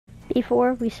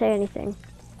Before we say anything,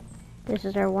 this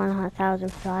is our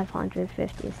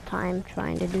 1,550th time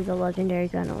trying to do the legendary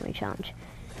gun only challenge.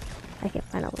 I can't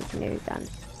find a legendary gun.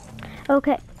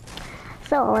 Okay,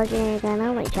 so legendary gun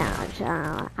only challenge.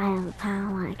 I haven't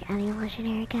found like any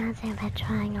legendary guns. I've been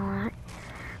trying a lot.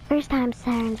 First time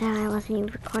turns out I wasn't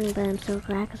even recording, but I'm so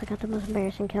glad because I got the most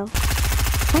embarrassing kill.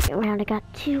 Second round I got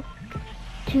two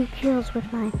kills with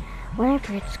my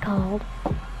whatever it's called.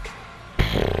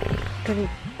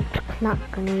 Not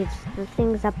grenades, the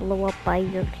things that blow up by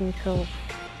your control.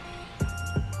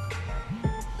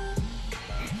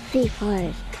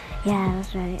 C4s. Yeah,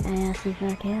 that's right. I got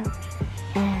C4 kill.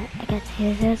 I got two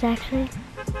of those actually.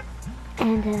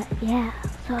 And yeah,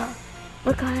 so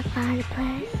we're gonna find a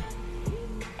place.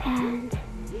 And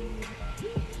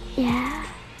yeah,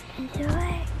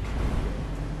 enjoy.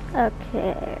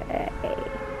 Okay.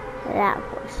 That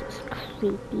voice is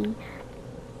creepy.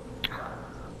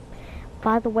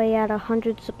 By the way, at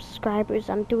 100 subscribers,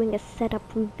 I'm doing a setup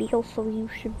reveal, so you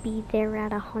should be there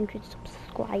at 100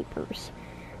 subscribers.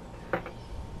 And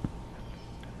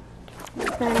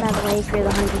by the way, if you're the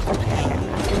 100 subscriber, I'm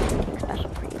not doing anything special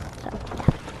for you, so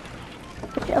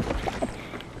yeah. But you'll subscribe.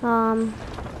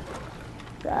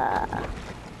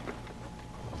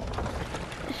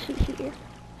 Let's see here.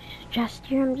 Just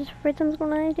here, I'm just afraid someone's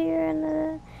gonna land here,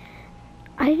 and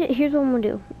here's what I'm gonna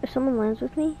do. If someone lands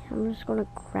with me, I'm just gonna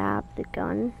grab the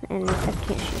gun, and I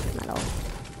can't shoot them at all.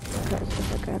 Because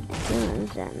if I grab the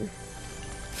guns, then...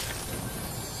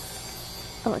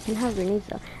 Oh, I can have grenades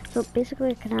though. So basically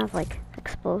I can have like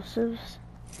explosives.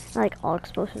 Not like all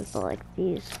explosives, but like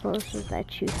these explosives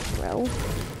that you throw.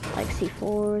 Like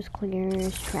C4s,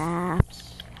 clears,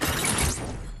 traps.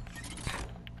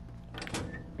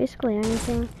 Basically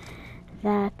anything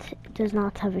that does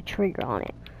not have a trigger on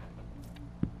it.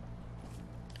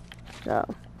 So,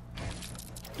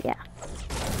 yeah.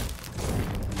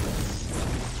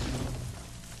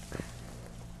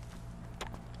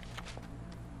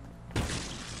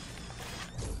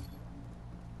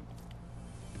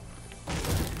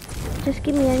 Just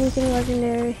give me anything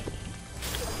legendary.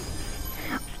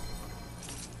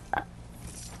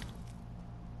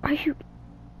 Are you...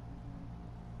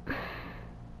 I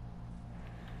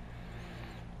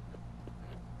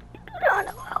don't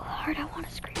know how hard I want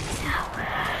to scream now.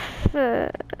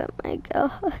 Oh my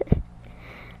god.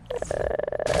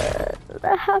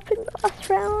 That happened last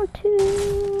round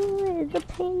too. It's a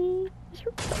pain.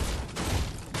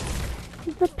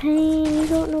 It's a pain. You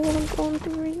don't know what I'm going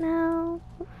through right now.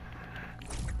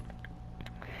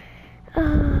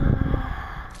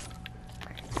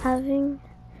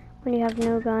 When you have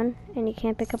no gun and you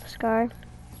can't pick up a scar,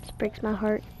 this breaks my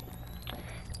heart.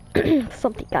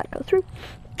 Something gotta go through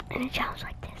in a challenge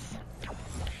like this.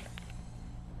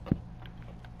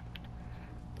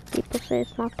 People say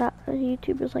it's not that.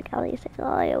 YouTubers like Ali say,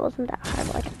 oh, it wasn't that hard.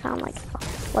 But like I found like a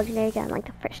legendary gun like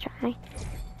the first try.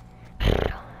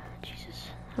 Jesus,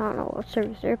 I don't know what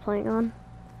service they're playing on.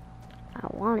 I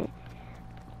want it.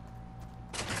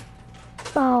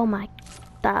 Oh my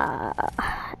god.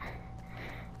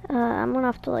 I'm gonna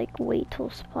have to like wait till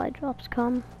supply drops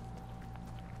come.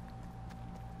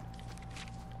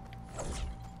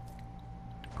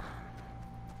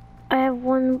 I have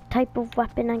one type of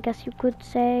weapon, I guess you could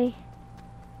say,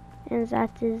 and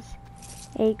that is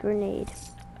a grenade.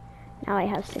 Now I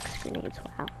have 6 grenades.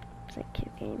 Wow, it's a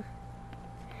cute game.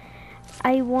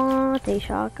 I want a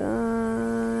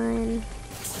shotgun.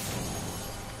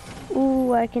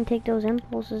 Ooh, I can take those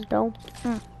impulses though.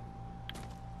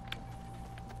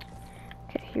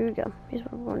 Okay, here we go. Here's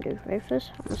what we're gonna do. Ready for this?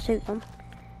 I'm gonna save them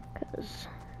because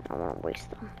I don't want to waste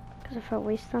them. Because if I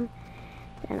waste them,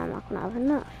 then I'm not gonna have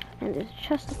enough. And there's a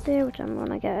chest up there, which I'm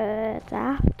gonna get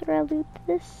after I loot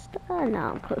this. No,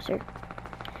 I'm closer.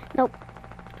 Nope.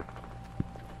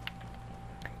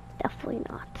 Definitely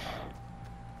not.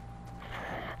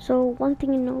 So one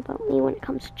thing you know about me when it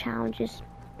comes to challenges,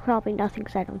 probably nothing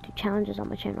because I don't do challenges on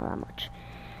my channel that much.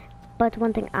 But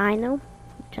one thing I know,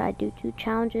 which I do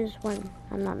challenges when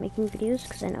I'm not making videos,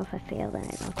 because I know if I fail then I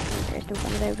don't have to be embarrassed in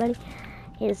front of everybody,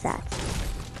 is that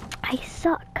I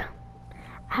suck.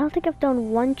 I don't think I've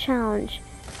done one challenge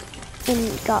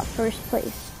and got first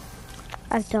place.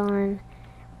 I've done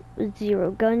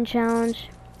 0 gun challenge,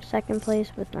 second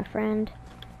place with my friend.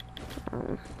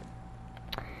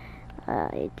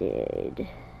 I did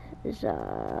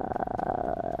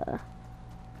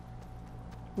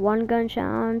 1 gun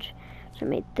challenge, so I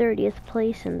made 30th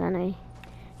place, and then I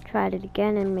tried it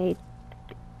again and made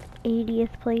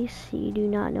 80th place. You do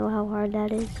not know how hard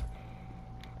that is,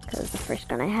 because the first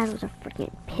gun I had was a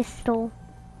freaking pistol.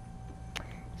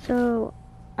 So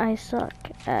I suck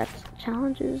at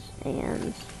challenges,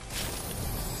 and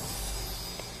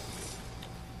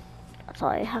that's all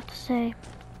I have to say.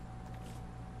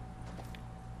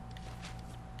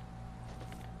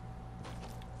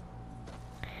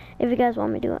 If you guys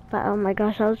want me to do it, but oh my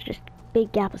gosh, that was just a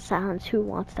big gap of silence. Who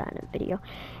wants that in a video?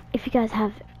 If you guys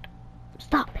have,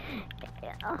 stop.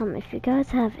 If you guys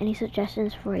have any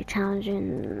suggestions for a challenge,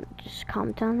 just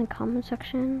comment down in the comment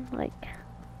section. Like,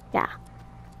 yeah,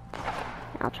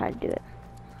 I'll try to do it.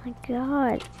 Oh my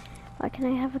god, why can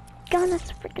I have a gun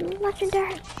that's freaking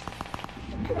legendary?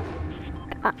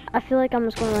 I feel like I'm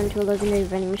just going to run into a legendary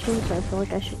vending machine, so I feel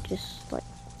like I should just like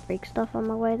break stuff on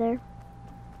my way there.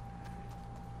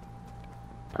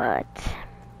 But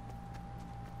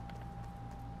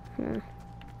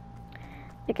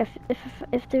like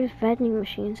if there's vending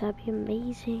machines, that'd be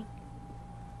amazing.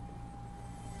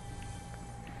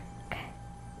 Okay,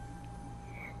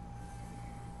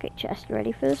 chest, you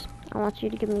ready for this? I want you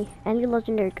to give me any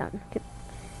legendary gun.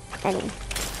 Any.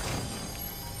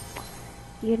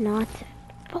 You're not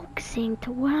focusing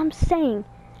to what I'm saying.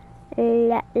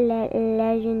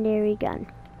 Legendary gun.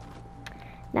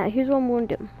 Now, here's what I'm going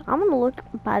to do. I'm going to look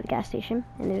by the gas station,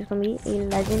 and there's going to be a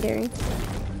legendary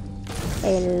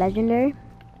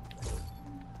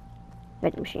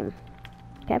vending machine.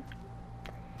 Okay?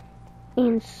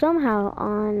 And somehow,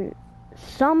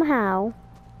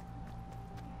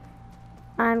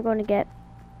 I'm going to get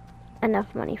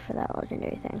enough money for that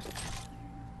legendary thing.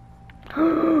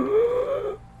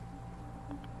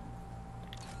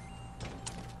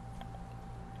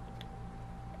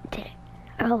 Did it.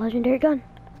 I got a legendary gun.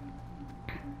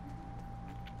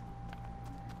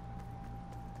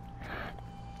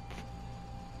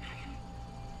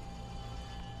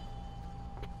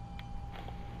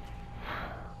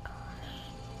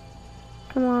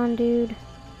 Come on, dude.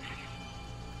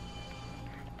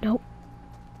 Nope.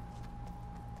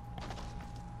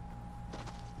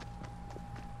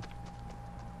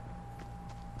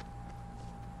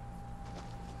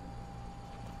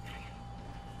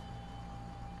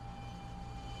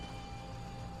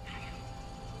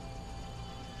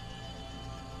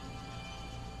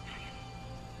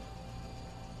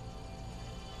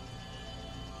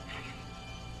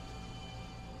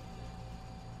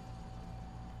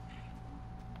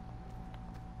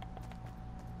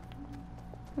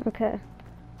 Okay.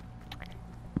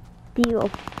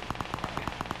 Deal.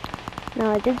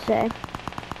 Now I did say,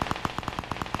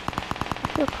 I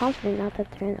feel confident now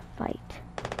that they're in a fight.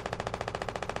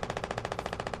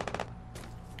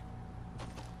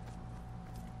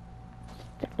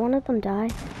 Did one of them die?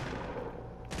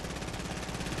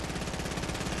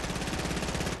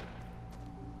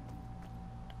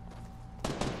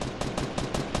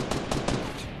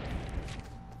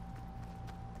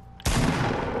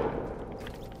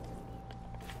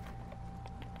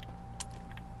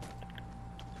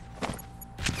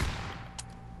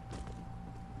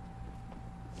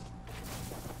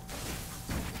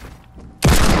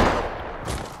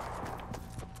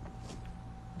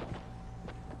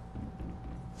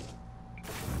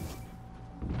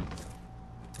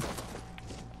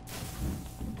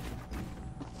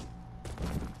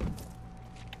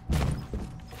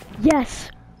 Yes!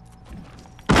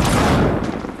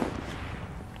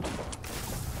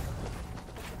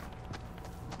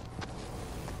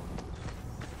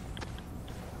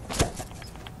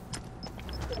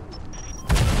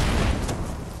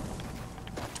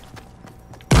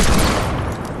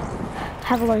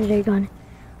 Have a legendary gun.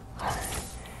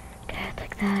 Okay,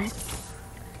 like that.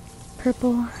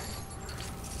 Purple.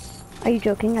 Are you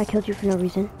joking? I killed you for no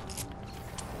reason.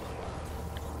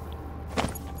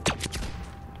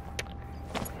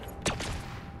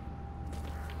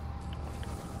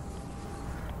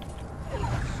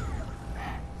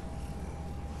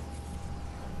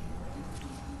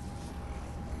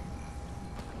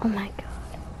 Oh my god.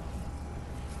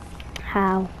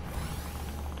 How?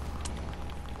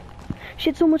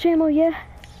 Shit, so much ammo, yes!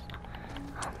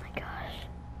 Oh my gosh.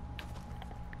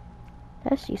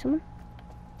 Did I see someone?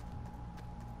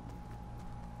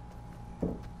 I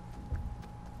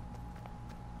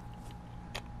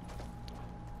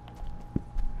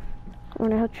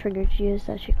wonder how triggered she is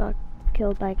that she got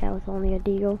killed by a guy with only a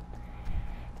deagle.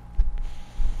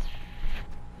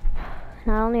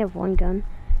 Now I only have one gun,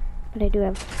 but I do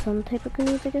have some type of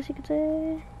grenades, I guess you could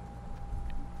say.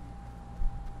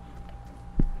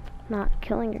 Not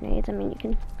killing grenades, I mean you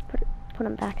can put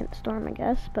them back in the storm, I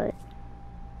guess, but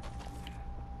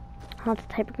not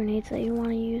the type of grenades that you want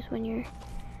to use when you're,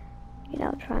 you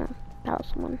know, trying to battle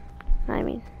someone. I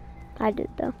mean, I did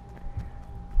though.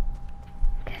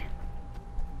 Okay.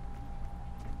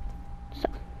 So,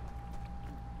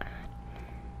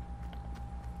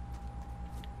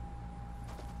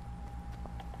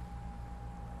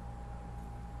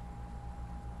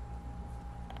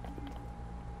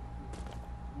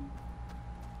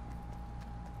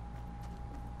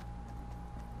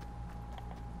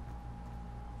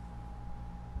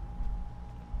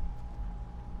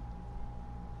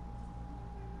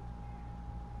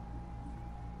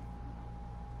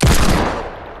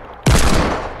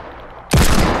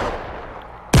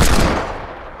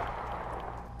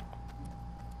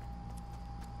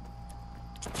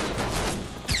 Jesus.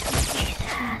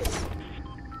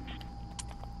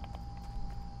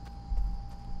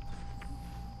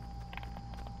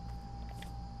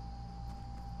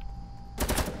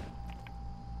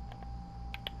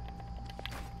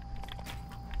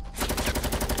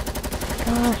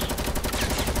 Gosh.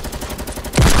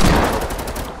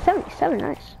 77,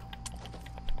 nice.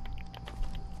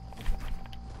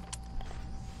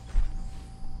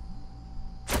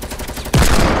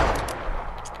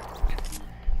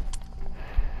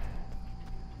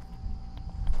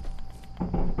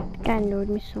 That annoyed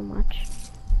me so much.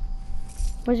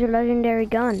 Where's your legendary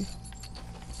gun?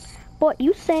 But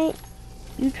you say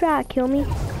you try to kill me,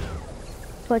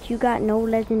 but you got no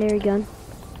legendary gun.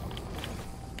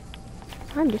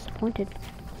 I'm disappointed.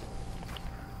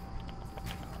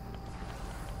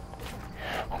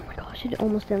 Oh my gosh, it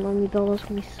almost didn't let me build. I was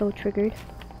gonna be so triggered.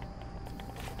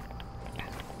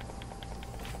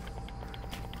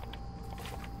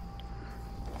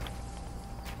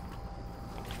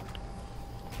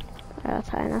 That's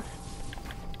high enough.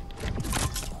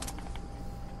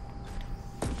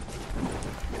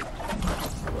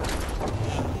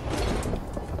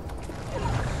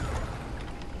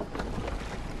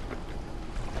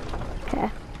 Okay.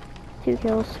 2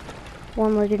 kills.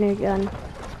 1 legendary gun.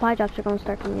 Supply drops are gonna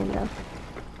start coming in though.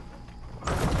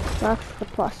 That's the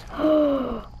plus.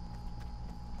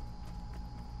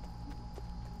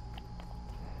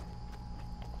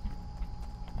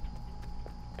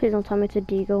 Please don't tell me it's a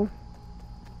deagle.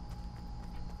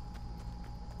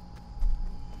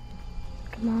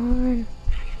 Come on.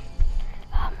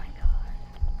 Oh my god.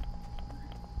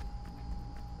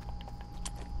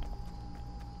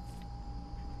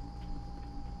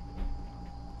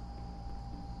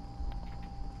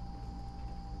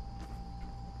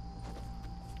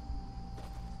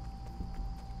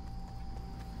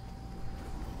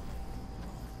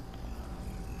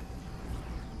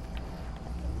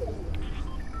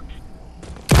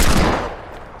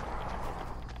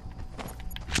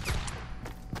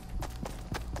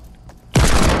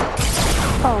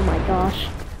 Oh my gosh.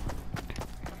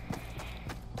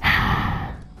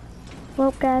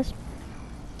 Well guys,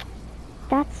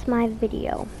 that's my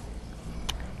video.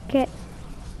 Okay,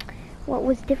 what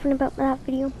was different about that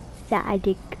video is that I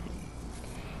did good.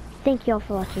 Thank you all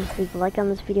for watching. Leave a like on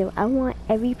this video. I want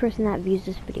every person that views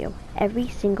this video, every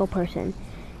single person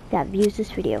that views this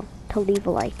video, to leave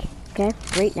a like. Okay,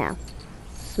 right now.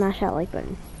 Smash that like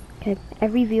button. Okay,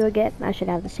 every view I get, I should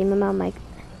have the same amount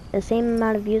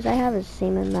of views I have is the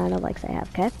same amount of likes I have,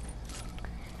 okay?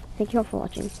 Thank you all for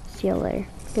watching. See you later.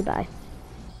 Goodbye.